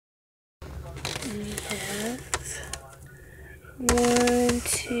1,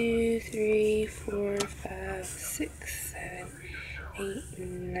 2, 3, 4, 5, 6, 7, 8,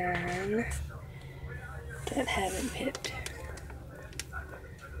 9 that haven't pipped.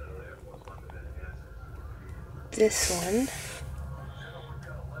 This one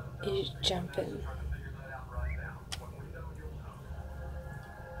is jumping.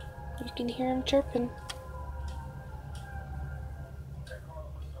 You can hear him chirping.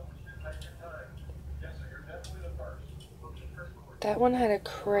 That one had a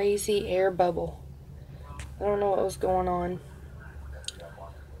crazy air bubble. I don't know what was going on.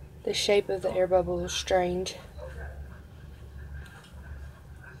 The shape of the air bubble was strange.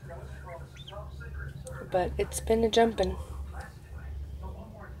 But it's been a jumping.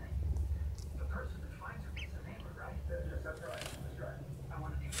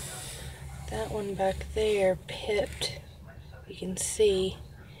 That one back there pipped. You can see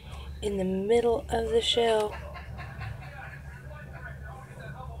in the middle of the shell.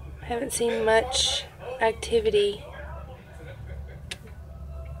 Haven't seen much activity.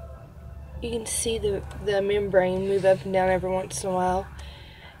 You can see the membrane move up and down every once in a while.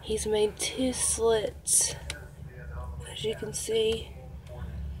 He's made 2 slits, as you can see.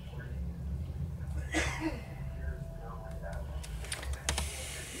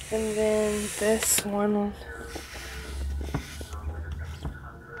 And then this one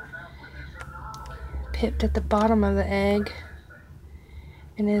pipped at the bottom of the egg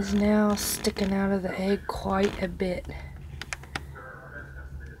and is now sticking out of the egg quite a bit.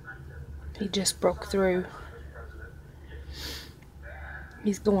 He just broke through.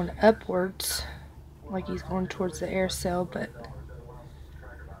 He's going upwards, like he's going towards the air cell, but